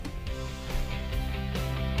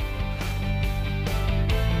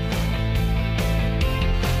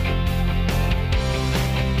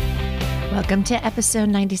Welcome to episode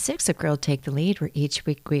 96 of Girl Take the Lead, where each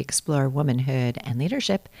week we explore womanhood and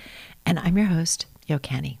leadership. And I'm your host, Yo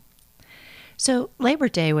Canny. So Labor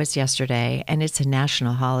Day was yesterday, and it's a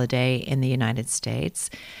national holiday in the United States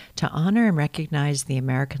to honor and recognize the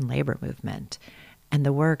American labor movement and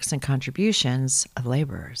the works and contributions of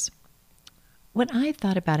laborers. When I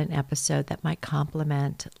thought about an episode that might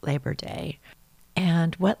complement Labor Day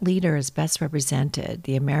and what leader has best represented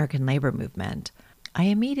the American labor movement, I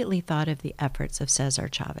immediately thought of the efforts of Cesar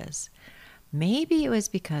Chavez. Maybe it was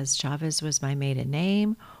because Chavez was my maiden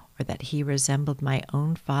name, or that he resembled my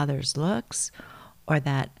own father's looks, or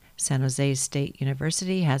that San Jose State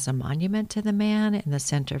University has a monument to the man in the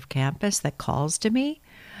center of campus that calls to me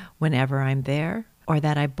whenever I'm there, or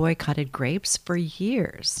that I boycotted grapes for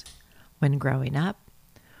years when growing up,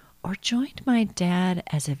 or joined my dad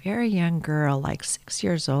as a very young girl, like 6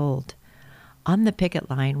 years old, on the picket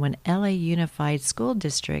line when LA Unified School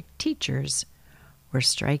District teachers were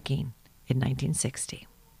striking in 1960.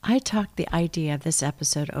 I talked the idea of this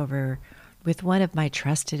episode over with one of my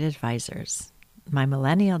trusted advisors, my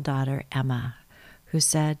millennial daughter, Emma, who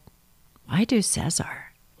said, "Why do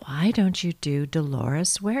Cesar? Why don't you do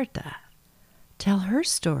Dolores Huerta? Tell her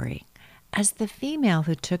story as the female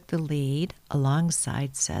who took the lead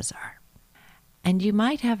alongside Cesar." And you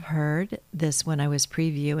might have heard this when I was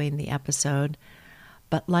previewing the episode,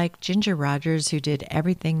 but like Ginger Rogers, who did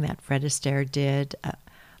everything that Fred Astaire did,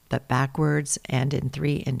 but backwards and in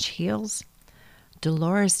 3-inch heels,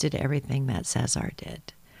 Dolores did everything that Cesar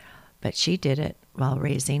did, but she did it while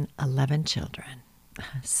raising 11 children.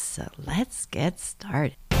 So let's get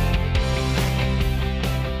started.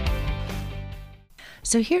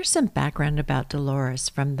 So here's some background about Dolores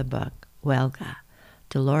from the book Huelga,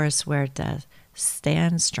 Dolores Huerta,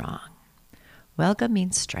 Stand Strong. Huelga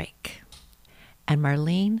means strike. And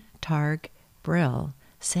Marlene Targ Brill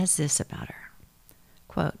says this about her,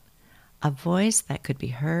 quote, "A voice that could be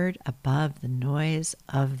heard above the noise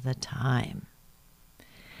of the time."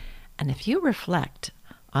 And if you reflect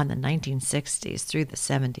on the 1960s through the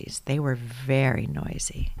 70s, they were very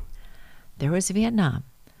noisy. There was Vietnam,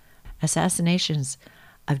 assassinations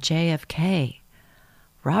of JFK,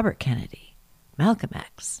 Robert Kennedy, Malcolm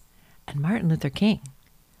X, and Martin Luther King.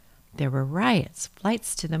 There were riots,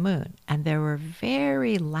 flights to the moon, and there were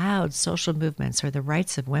very loud social movements for the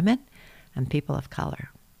rights of women and people of color.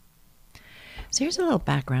 So here's a little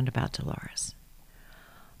background about Dolores.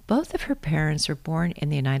 Both of her parents were born in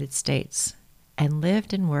the United States and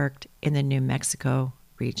lived and worked in the New Mexico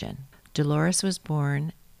region. Dolores was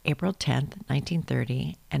born April 10th,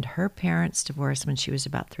 1930, and her parents divorced when she was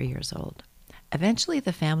about 3 years old. Eventually,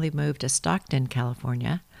 the family moved to Stockton,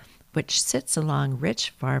 California, which sits along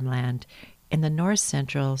rich farmland in the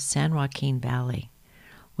north-central San Joaquin Valley,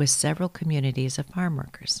 with several communities of farm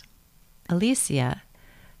workers. Alicia,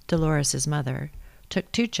 Dolores' mother, took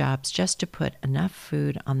 2 jobs just to put enough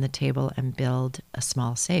food on the table and build a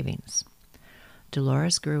small savings.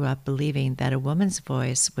 Dolores grew up believing that a woman's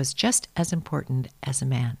voice was just as important as a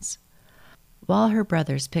man's. While her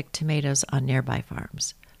brothers picked tomatoes on nearby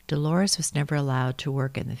farms, Dolores was never allowed to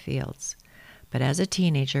work in the fields, but as a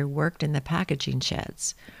teenager worked in the packaging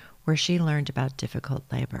sheds, where she learned about difficult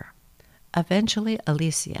labor. Eventually,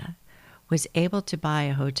 Alicia was able to buy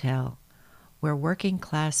a hotel where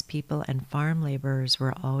working-class people and farm laborers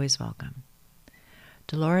were always welcome.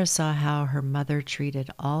 Dolores saw how her mother treated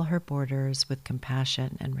all her boarders with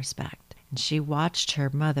compassion and respect, and she watched her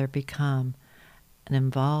mother become an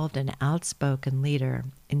involved and outspoken leader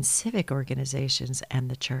in civic organizations and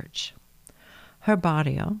the church. Her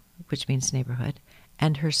barrio, which means neighborhood,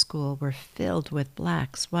 and her school were filled with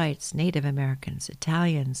blacks, whites, Native Americans,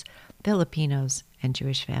 Italians, Filipinos, and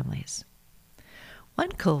Jewish families.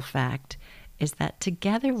 One cool fact is that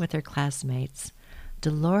together with her classmates,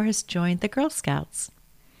 Dolores joined the Girl Scouts,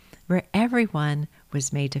 where everyone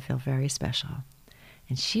was made to feel very special.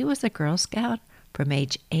 And she was a Girl Scout from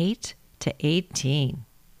age 8 to 18.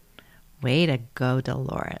 Way to go,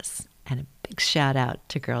 Dolores. And a big shout out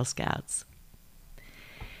to Girl Scouts.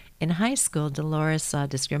 In high school, Dolores saw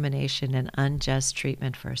discrimination and unjust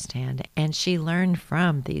treatment firsthand, and she learned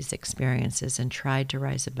from these experiences and tried to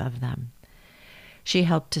rise above them. She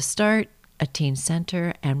helped to start a teen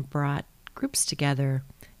center and brought groups together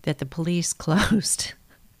that the police closed.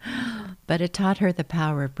 But it taught her the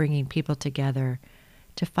power of bringing people together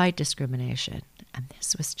to fight discrimination, and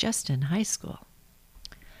this was just in high school.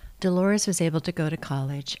 Dolores was able to go to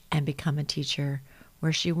college and become a teacher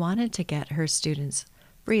where she wanted to get her students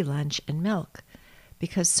free lunch and milk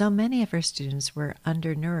because so many of her students were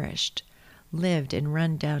undernourished, lived in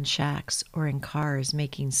run-down shacks or in cars,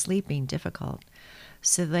 making sleeping difficult.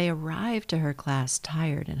 so they arrived to her class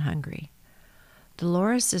tired and hungry.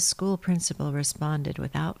 Dolores' school principal responded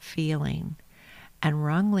without feeling and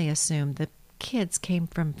wrongly assumed the kids came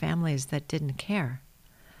from families that didn't care.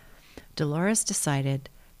 Dolores decided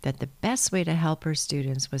that the best way to help her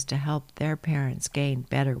students was to help their parents gain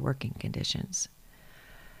better working conditions.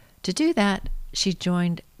 To do that, she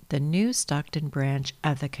joined the new Stockton branch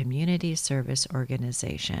of the Community Service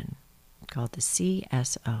Organization, called the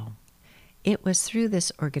CSO. It was through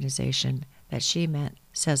this organization that she met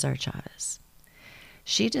Cesar Chavez.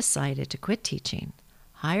 She decided to quit teaching,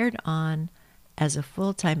 hired on as a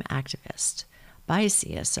full-time activist by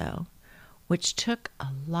CSO, which took a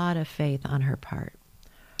lot of faith on her part.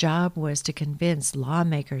 Her job was to convince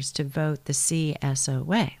lawmakers to vote the CSO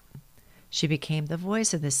way. She became the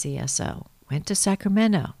voice of the CSO, went to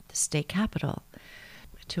Sacramento, the state capital,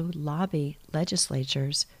 to lobby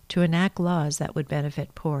legislatures to enact laws that would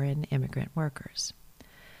benefit poor and immigrant workers.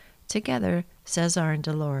 Together, Cesar and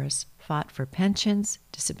Dolores fought for pensions,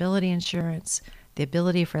 disability insurance, the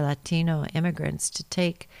ability for Latino immigrants to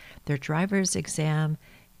take their driver's exam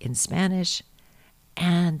in Spanish,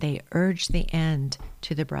 and they urged the end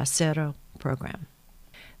to the Bracero program.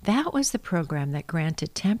 That was the program that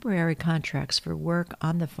granted temporary contracts for work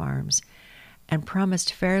on the farms and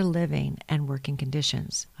promised fair living and working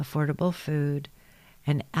conditions, affordable food,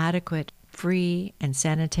 and adequate free and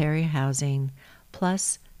sanitary housing,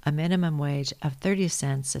 plus a minimum wage of 30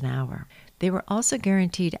 cents an hour. They were also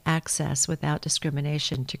guaranteed access without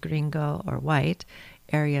discrimination to gringo or white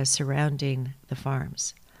areas surrounding the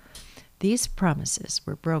farms. These promises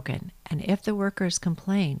were broken, and if the workers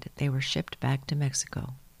complained, they were shipped back to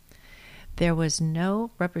Mexico. There was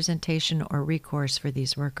no representation or recourse for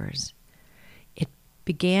these workers. It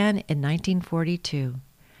began in 1942,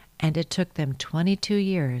 and it took them 22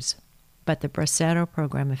 years, but the Bracero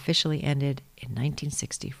program officially ended in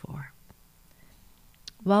 1964.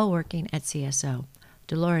 While working at CSO,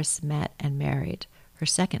 Dolores met and married her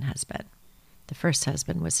second husband. The first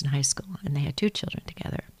husband was in high school, and they had 2 children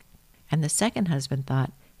together. And the second husband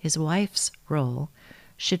thought his wife's role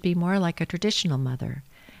should be more like a traditional mother,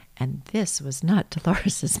 and this was not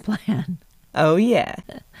Dolores' plan. Oh, yeah.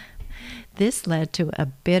 This led to a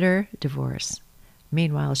bitter divorce.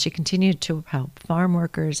 Meanwhile, she continued to help farm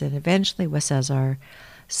workers and eventually, with Cesar,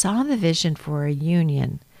 saw the vision for a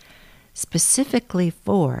union specifically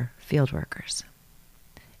for field workers.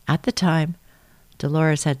 At the time,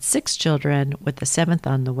 Dolores had 6 children, with the 7th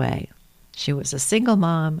on the way. She was a single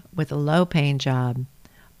mom with a low-paying job,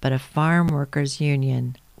 but a farm workers'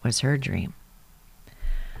 union was her dream.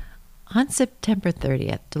 On September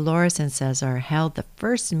 30th, Dolores and Cesar held the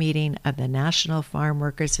first meeting of the National Farm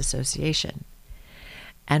Workers Association,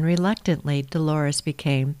 and reluctantly, Dolores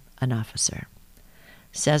became an officer.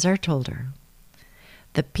 Cesar told her,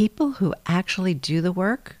 "The people who actually do the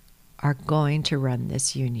work are going to run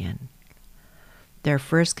this union." Their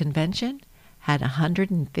first convention had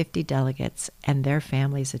 150 delegates, and their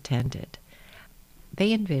families attended.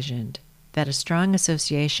 They envisioned that a strong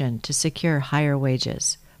association to secure higher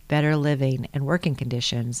wages, better living and working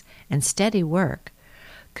conditions, and steady work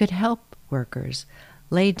could help workers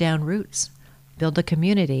lay down roots, build a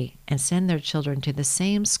community, and send their children to the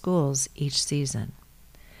same schools each season.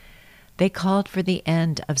 They called for the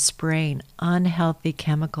end of spraying unhealthy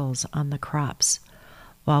chemicals on the crops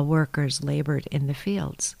while workers labored in the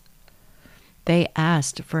fields. They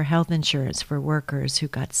asked for health insurance for workers who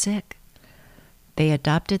got sick. They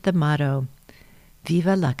adopted the motto,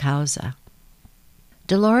 "Viva la causa."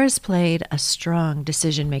 Dolores played a strong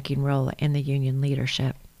decision-making role in the union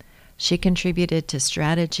leadership. She contributed to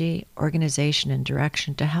strategy, organization, and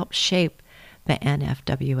direction to help shape the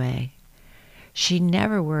NFWA. She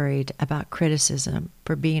never worried about criticism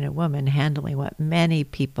for being a woman handling what many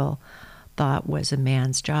people thought was a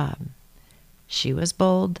man's job. She was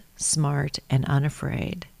bold, smart, and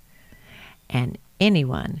unafraid. And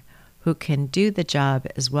anyone who can do the job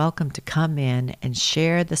is welcome to come in and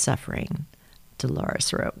share the suffering,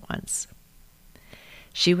 Dolores wrote once.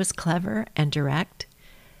 She was clever and direct.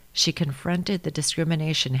 She confronted the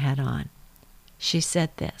discrimination head-on. She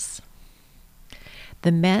said this,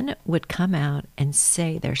 "The men would come out and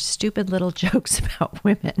say their stupid little jokes about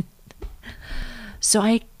women. So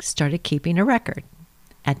I started keeping a record.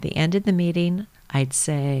 At the end of the meeting, I'd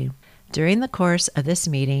say, 'During the course of this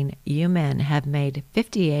meeting, you men have made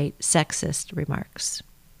 58 sexist remarks.'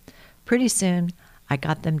 Pretty soon, I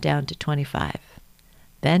got them down to 25,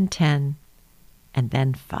 then 10, and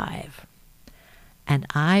then 5. And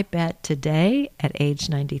I bet today, at age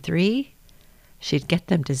 93, she'd get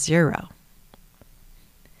them to 0.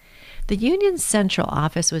 The union's central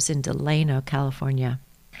office was in Delano, California,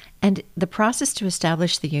 and the process to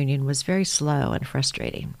establish the union was very slow and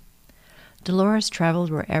frustrating. Dolores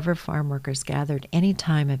traveled wherever farm workers gathered any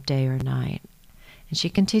time of day or night, and she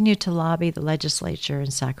continued to lobby the legislature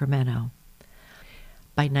in Sacramento.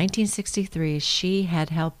 By 1963, she had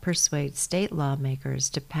helped persuade state lawmakers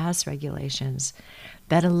to pass regulations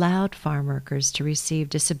that allowed farm workers to receive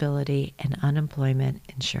disability and unemployment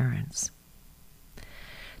insurance.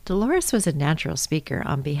 Dolores was a natural speaker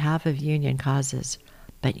on behalf of union causes,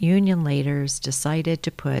 but union leaders decided to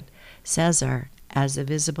put Cesar as a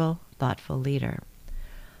visible, thoughtful leader.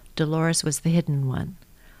 Dolores was the hidden one,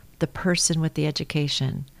 the person with the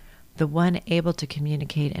education, the one able to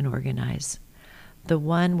communicate and organize, the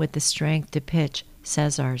one with the strength to pitch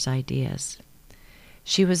Cesar's ideas.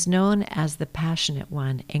 She was known as the passionate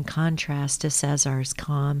one in contrast to Cesar's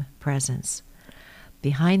calm presence.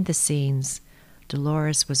 Behind the scenes,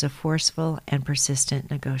 Dolores was a forceful and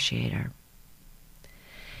persistent negotiator.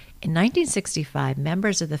 In 1965,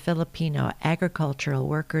 members of the Filipino Agricultural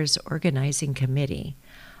Workers Organizing Committee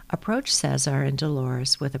approached Cesar and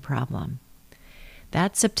Dolores with a problem.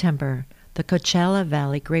 That September, the Coachella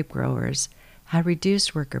Valley grape growers had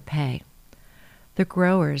reduced worker pay. The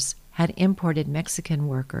growers had imported Mexican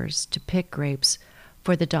workers to pick grapes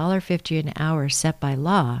for the $1.50 an hour set by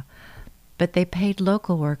law, but they paid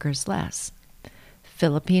local workers less.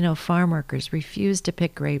 Filipino farm workers refused to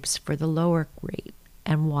pick grapes for the lower rate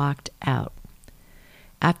and walked out.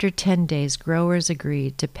 After 10 days, growers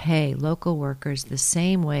agreed to pay local workers the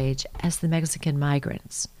same wage as the Mexican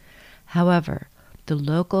migrants. However, the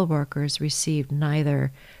local workers received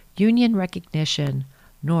neither union recognition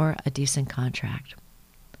nor a decent contract.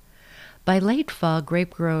 By late fall,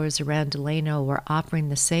 grape growers around Delano were offering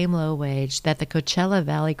the same low wage that the Coachella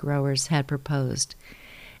Valley growers had proposed,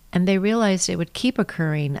 and they realized it would keep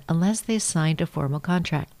occurring unless they signed a formal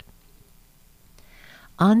contract.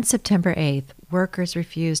 On September 8th, workers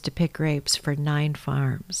refused to pick grapes for 9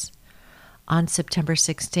 farms. On September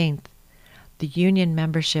 16th, the union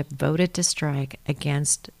membership voted to strike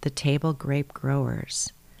against the table grape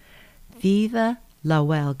growers. Viva la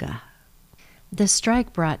huelga! The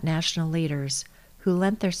strike brought national leaders who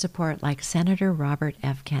lent their support, like Senator Robert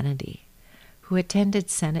F. Kennedy, who attended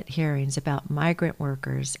Senate hearings about migrant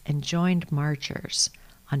workers and joined marchers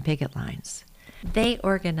on picket lines. They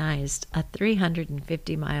organized a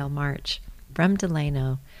 350-mile march from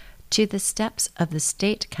Delano to the steps of the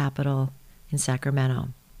state capitol in Sacramento.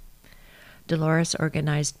 Dolores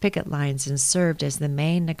organized picket lines and served as the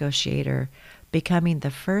main negotiator, becoming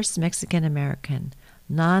the first Mexican-American,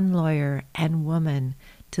 non-lawyer, and woman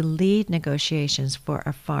to lead negotiations for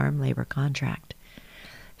a farm labor contract.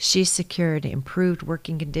 She secured improved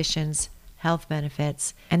working conditions, health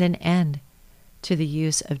benefits, and an end to the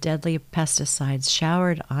use of deadly pesticides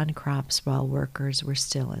showered on crops while workers were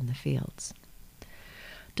still in the fields.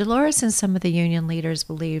 Dolores and some of the union leaders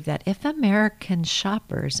believed that if American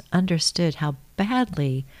shoppers understood how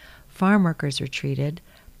badly farm workers were treated,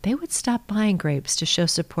 they would stop buying grapes to show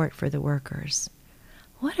support for the workers.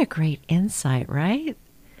 What a great insight, right?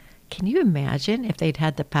 Can you imagine if they'd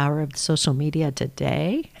had the power of social media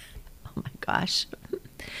today? Oh my gosh.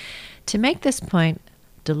 To make this point,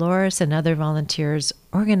 Dolores and other volunteers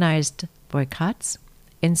organized boycotts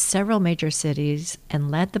in several major cities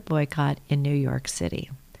and led the boycott in New York City.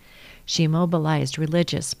 She mobilized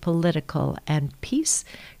religious, political, and peace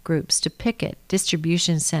groups to picket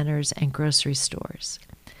distribution centers and grocery stores.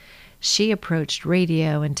 She approached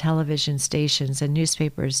radio and television stations and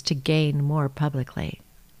newspapers to gain more publicly.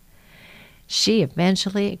 She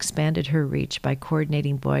eventually expanded her reach by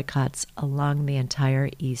coordinating boycotts along the entire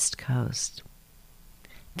East Coast.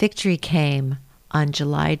 Victory came on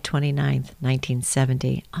July 29,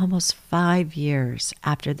 1970, almost 5 years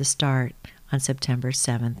after the start on September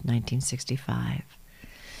 7, 1965.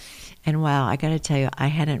 And wow, I got to tell you, I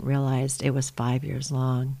hadn't realized it was 5 years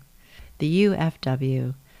long. The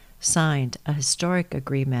UFW signed a historic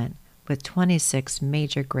agreement with 26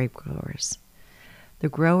 major grape growers. The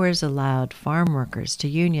growers allowed farm workers to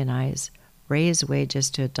unionize, raise wages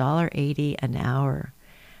to $1.80 an hour,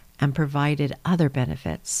 and provided other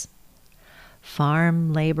benefits.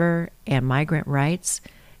 Farm labor and migrant rights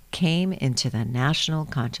came into the national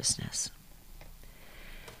consciousness.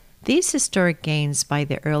 These historic gains by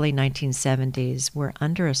the early 1970s were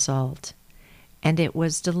under assault, and it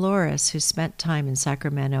was Dolores who spent time in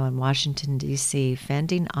Sacramento and Washington, D.C.,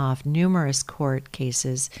 fending off numerous court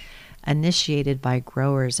cases initiated by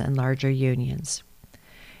growers and larger unions.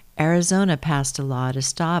 Arizona passed a law to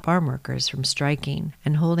stop farm workers from striking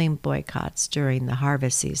and holding boycotts during the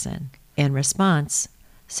harvest season. In response,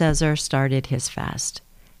 Cesar started his fast,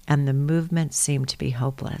 and the movement seemed to be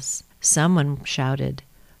hopeless. Someone shouted,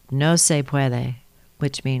 "No se puede,"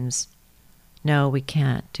 which means, "No, we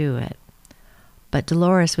can't do it." But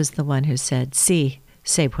Dolores was the one who said, "Sí,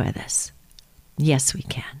 se puedes." Yes, we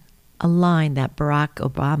can. A line that Barack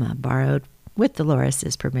Obama borrowed with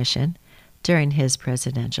Dolores' permission during his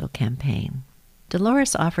presidential campaign.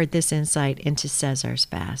 Dolores offered this insight into Cesar's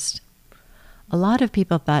fast. A lot of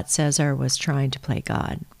people thought Cesar was trying to play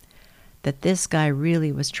God, that this guy really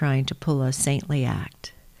was trying to pull a saintly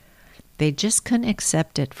act. They just couldn't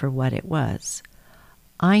accept it for what it was.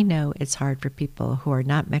 I know it's hard for people who are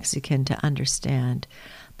not Mexican to understand,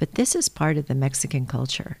 but this is part of the Mexican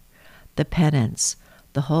culture. The penance,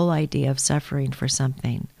 the whole idea of suffering for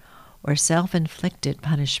something, or self-inflicted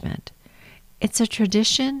punishment. It's a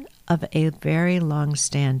tradition of a very long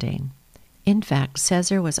standing. In fact,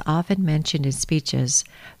 Cesar was often mentioned in speeches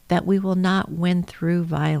that we will not win through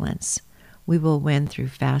violence. We will win through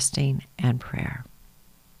fasting and prayer.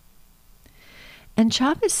 And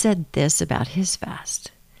Chav said this about his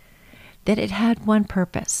fast, that it had one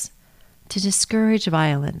purpose, to discourage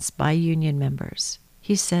violence by union members.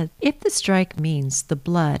 He said, if the strike means the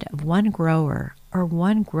blood of one grower or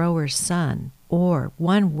one grower's son, or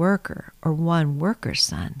one worker or one worker's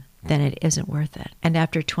son, then it isn't worth it. And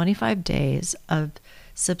after 25 days of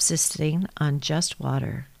subsisting on just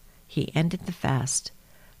water, he ended the fast,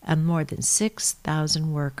 and more than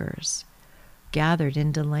 6,000 workers gathered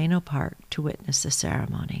in Delano Park to witness the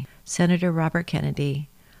ceremony. Senator Robert Kennedy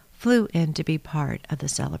flew in to be part of the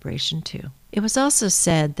celebration too. It was also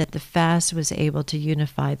said that the fast was able to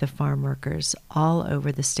unify the farm workers all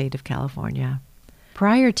over the state of California.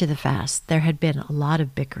 Prior to the fast, there had been a lot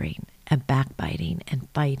of bickering and backbiting and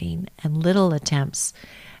fighting and little attempts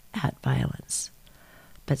at violence.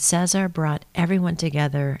 But Cesar brought everyone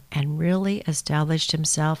together and really established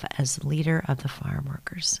himself as leader of the farm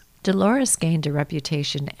workers. Dolores gained a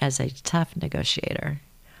reputation as a tough negotiator,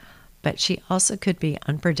 but she also could be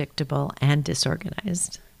unpredictable and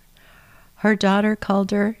disorganized. Her daughter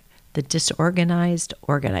called her the disorganized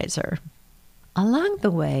organizer. Along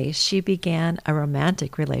the way, she began a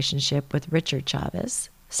romantic relationship with Richard Chavez,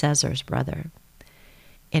 Cesar's brother.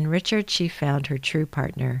 In Richard, she found her true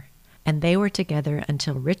partner, and they were together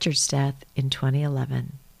until Richard's death in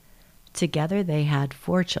 2011. Together, they had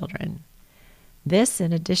 4 children. This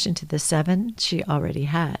in addition to the 7 she already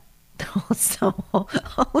had. So,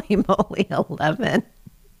 holy moly, 11.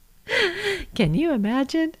 Can you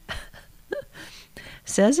imagine?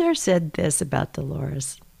 Cesar said this about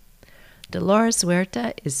Dolores. Dolores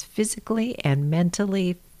Huerta is physically and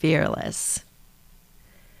mentally fearless.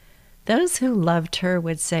 Those who loved her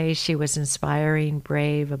would say she was inspiring,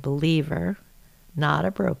 brave, a believer, not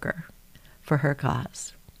a broker, for her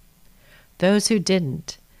cause. Those who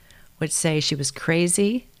didn't would say she was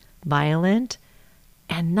crazy, violent,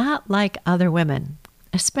 and not like other women,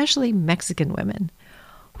 especially Mexican women,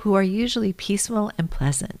 who are usually peaceful and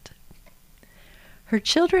pleasant. Her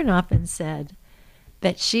children often said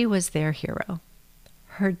that she was their hero.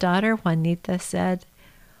 Her daughter Juanita said,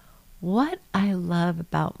 "What I love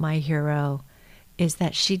about my hero is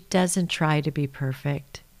that she doesn't try to be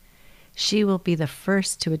perfect. She will be the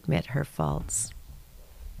first to admit her faults."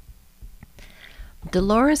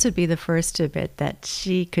 Dolores would be the first to admit that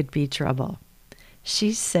she could be trouble.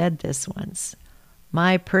 She said this once,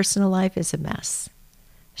 "My personal life is a mess."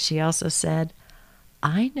 She also said,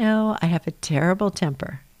 "I know I have a terrible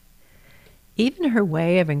temper." Even her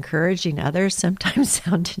way of encouraging others sometimes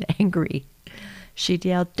sounded angry. She'd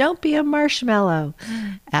yell, "Don't be a marshmallow,"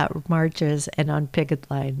 at marches and on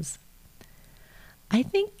picket lines. I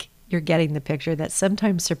think you're getting the picture that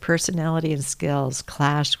sometimes her personality and skills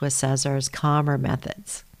clashed with Cesar's calmer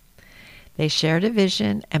methods. They shared a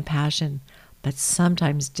vision and passion, but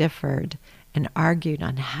sometimes differed and argued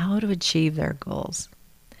on how to achieve their goals.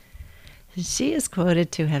 She is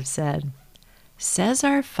quoted to have said,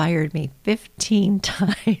 "Cesar fired me 15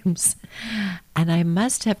 times, and I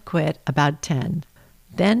must have quit about 10.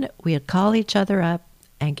 Then we'd call each other up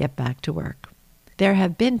and get back to work. There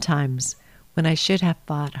have been times when I should have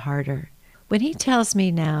fought harder. When he tells me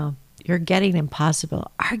now, 'You're getting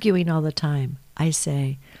impossible, arguing all the time,' I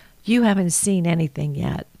say, 'You haven't seen anything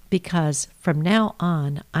yet, because from now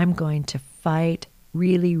on, I'm going to fight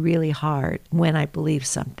really, really hard when I believe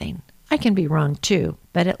something. I can be wrong too,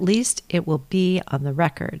 but at least it will be on the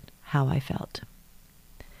record how I felt."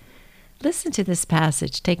 Listen to this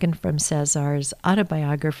passage taken from Cesar's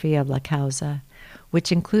autobiography of La Causa,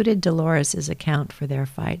 which included Dolores' account for their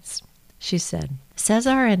fights. She said,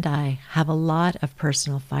 Cesar and I have a lot of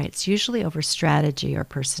personal fights, usually over strategy or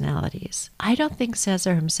personalities. I don't think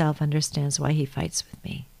Cesar himself understands why he fights with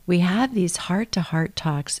me. We have these heart-to-heart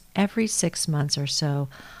talks every 6 months or so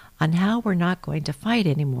on how we're not going to fight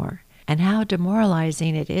anymore and how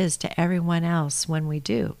demoralizing it is to everyone else when we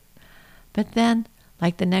do. But then,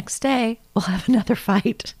 like the next day, we'll have another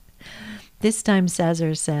fight. This time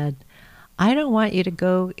Cesar said, I don't want you to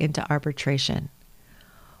go into arbitration.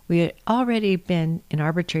 We had already been in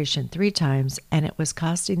arbitration 3 times, and it was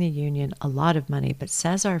costing the union a lot of money, but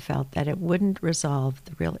Cesar felt that it wouldn't resolve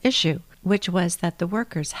the real issue, which was that the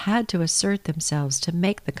workers had to assert themselves to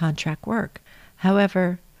make the contract work.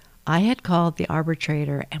 However, I had called the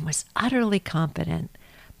arbitrator and was utterly confident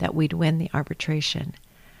that we'd win the arbitration.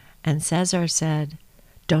 And Cesar said,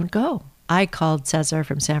 don't go. I called Cesar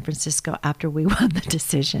from San Francisco after we won the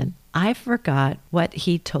decision. I forgot what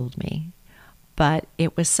he told me, but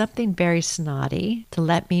it was something very snotty to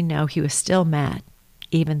let me know he was still mad,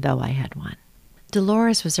 even though I had won.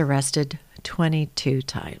 Dolores was arrested 22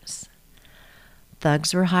 times.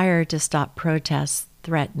 Thugs were hired to stop protests,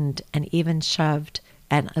 threatened, and even shoved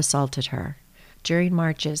and assaulted her. During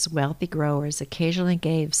marches, wealthy growers occasionally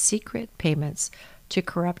gave secret payments to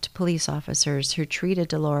corrupt police officers who treated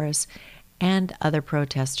Dolores and other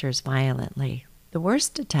protesters violently. The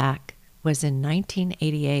worst attack was in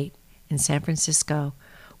 1988 in San Francisco,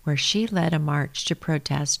 where she led a march to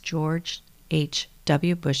protest George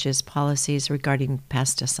H.W. Bush's policies regarding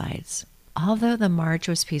pesticides. Although the march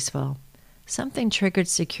was peaceful, something triggered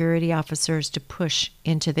security officers to push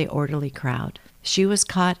into the orderly crowd. She was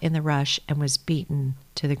caught in the rush and was beaten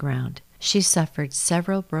to the ground. She suffered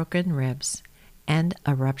several broken ribs and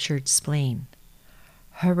a ruptured spleen.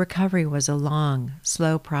 Her recovery was a long,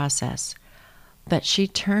 slow process, but she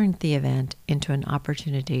turned the event into an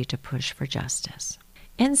opportunity to push for justice.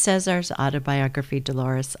 In Cesar's autobiography,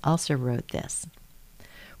 Dolores also wrote this.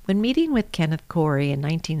 When meeting with Kenneth Corey in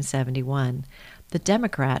 1971, the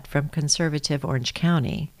Democrat from conservative Orange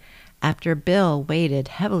County, after a bill weighted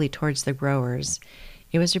heavily towards the growers,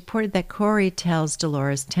 it was reported that Corey tells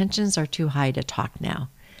Dolores tensions are too high to talk now.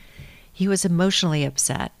 He was emotionally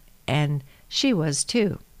upset, and she was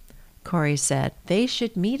too. Corey said they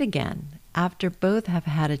should meet again after both have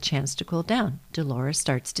had a chance to cool down. Dolores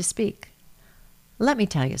starts to speak. Let me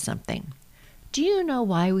tell you something. Do you know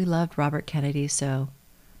why we loved Robert Kennedy so?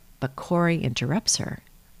 But Corey interrupts her.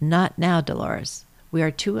 Not now, Dolores. We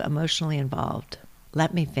are too emotionally involved.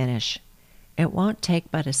 Let me finish. It won't take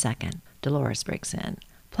but a second. Dolores breaks in,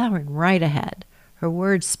 plowing right ahead, her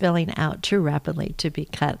words spilling out too rapidly to be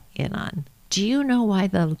cut in on. Do you know why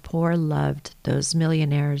the poor loved those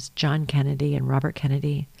millionaires, John Kennedy and Robert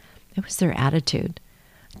Kennedy? It was their attitude.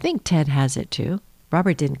 I think Ted has it too.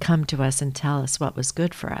 Robert didn't come to us and tell us what was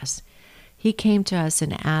good for us. He came to us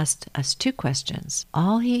and asked us 2 questions.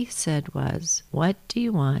 All he said was, what do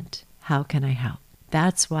you want? How can I help?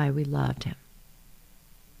 That's why we loved him.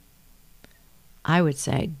 I would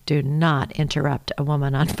say, do not interrupt a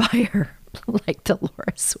woman on fire like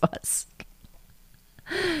Dolores was.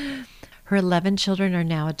 Her 11 children are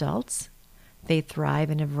now adults. They thrive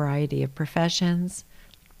in a variety of professions: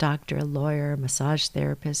 doctor, lawyer, massage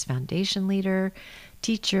therapist, foundation leader,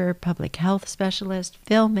 teacher, public health specialist,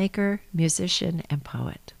 filmmaker, musician, and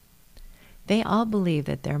poet. They all believe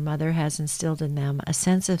that their mother has instilled in them a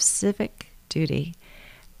sense of civic duty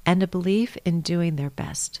and a belief in doing their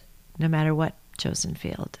best, no matter what chosen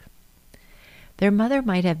field. Their mother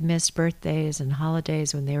might have missed birthdays and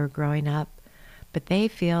holidays when they were growing up, but they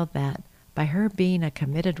feel that by her being a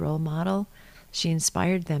committed role model, she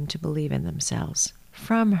inspired them to believe in themselves.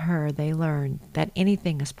 From her, they learned that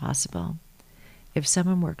anything is possible if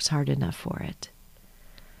someone works hard enough for it.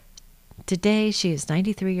 Today, she is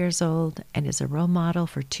 93 years old and is a role model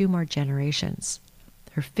for 2 more generations,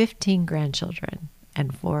 her 15 grandchildren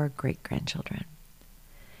and 4 great-grandchildren.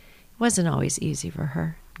 It wasn't always easy for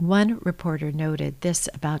her. One reporter noted this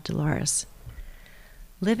about Dolores.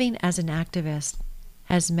 Living as an activist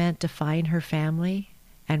has meant defying her family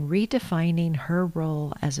and redefining her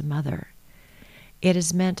role as a mother. It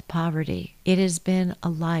has meant poverty. It has been a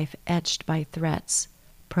life etched by threats,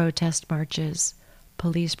 protest marches,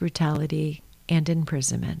 police brutality, and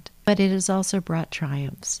imprisonment. But it has also brought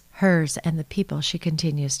triumphs, hers and the people she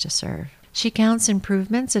continues to serve. She counts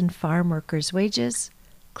improvements in farm workers' wages,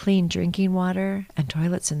 clean drinking water and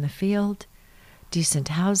toilets in the field, decent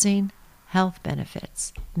housing, health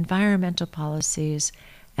benefits, environmental policies,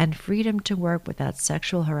 and freedom to work without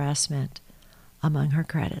sexual harassment among her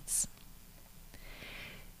credits.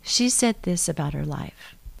 She said this about her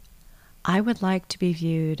life. I would like to be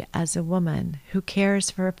viewed as a woman who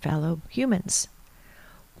cares for fellow humans.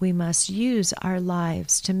 We must use our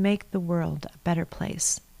lives to make the world a better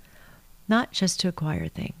place, not just to acquire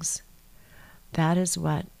things. That is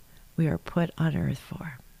what we are put on earth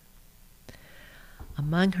for.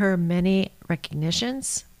 Among her many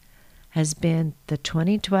recognitions has been the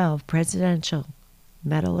 2012 Presidential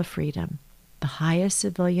Medal of Freedom, the highest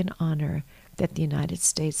civilian honor that the United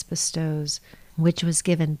States bestows, which was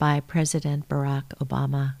given by President Barack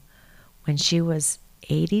Obama when she was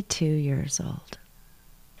 82 years old.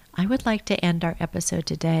 I would like to end our episode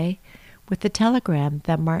today with the telegram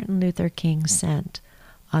that Martin Luther King sent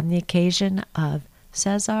on the occasion of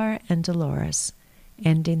Cesar and Dolores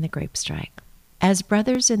ending the grape strike. As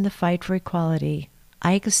brothers in the fight for equality,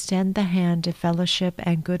 I extend the hand of fellowship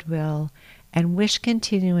and goodwill and wish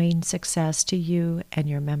continuing success to you and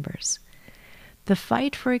your members. The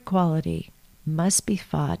fight for equality must be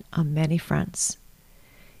fought on many fronts.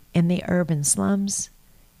 In the urban slums,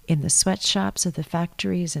 in the sweatshops of the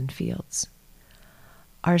factories and fields.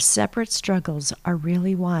 Our separate struggles are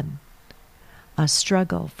really one. A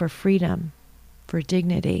struggle for freedom, for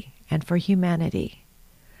dignity, and for humanity.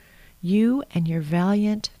 You and your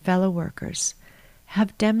valiant fellow workers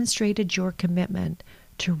have demonstrated your commitment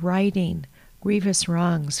to righting grievous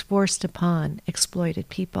wrongs forced upon exploited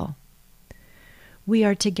people. We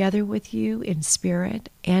are together with you in spirit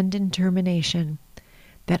and in determination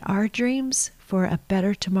that our dreams for a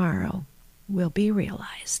better tomorrow will be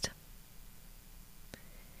realized.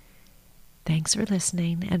 Thanks for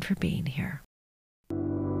listening and for being here.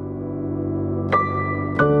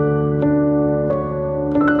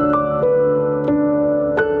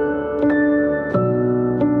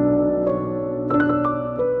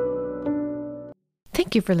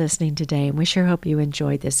 Thank you for listening today, and we sure hope you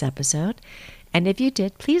enjoyed this episode. And if you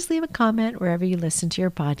did, please leave a comment wherever you listen to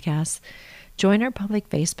your podcasts. Join our public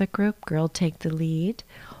Facebook group, Girl Take the Lead,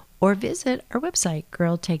 or visit our website,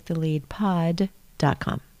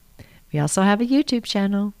 girltaketheleadpod.com. We also have a YouTube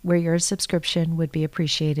channel where your subscription would be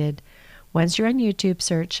appreciated. Once you're on YouTube,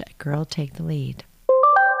 search Girl Take the Lead.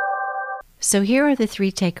 So here are the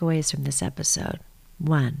 3 takeaways from this episode.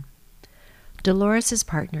 1. Dolores'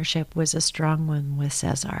 partnership was a strong one with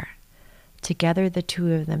Cesar. Together, the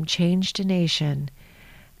two of them changed a nation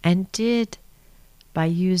and did by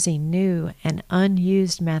using new and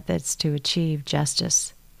unused methods to achieve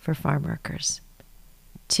justice for farm workers.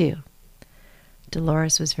 2.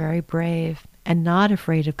 Dolores was very brave and not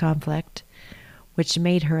afraid of conflict, which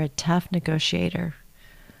made her a tough negotiator,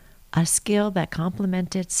 a skill that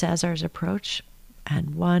complemented Cesar's approach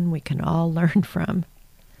and one we can all learn from.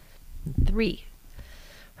 3.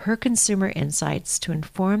 Her consumer insights to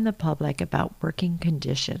inform the public about working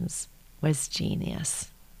conditions was genius.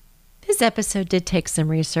 This episode did take some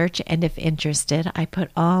research, and if interested, I put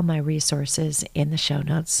all my resources in the show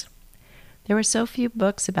notes. There were so few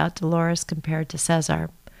books about Dolores compared to Cesar,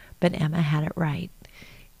 but Emma had it right.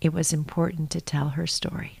 It was important to tell her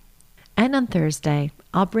story. And on Thursday,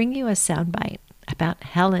 I'll bring you a soundbite about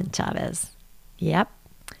Helen Chavez. Yep,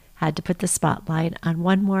 had to put the spotlight on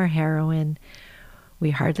one more heroine we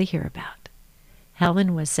hardly hear about.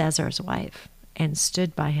 Helen was Cesar's wife and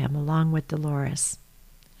stood by him along with Dolores.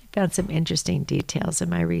 I found some interesting details in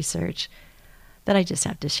my research that I just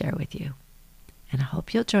have to share with you. And I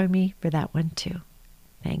hope you'll join me for that one too.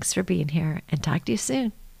 Thanks for being here, and talk to you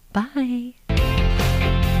soon. Bye.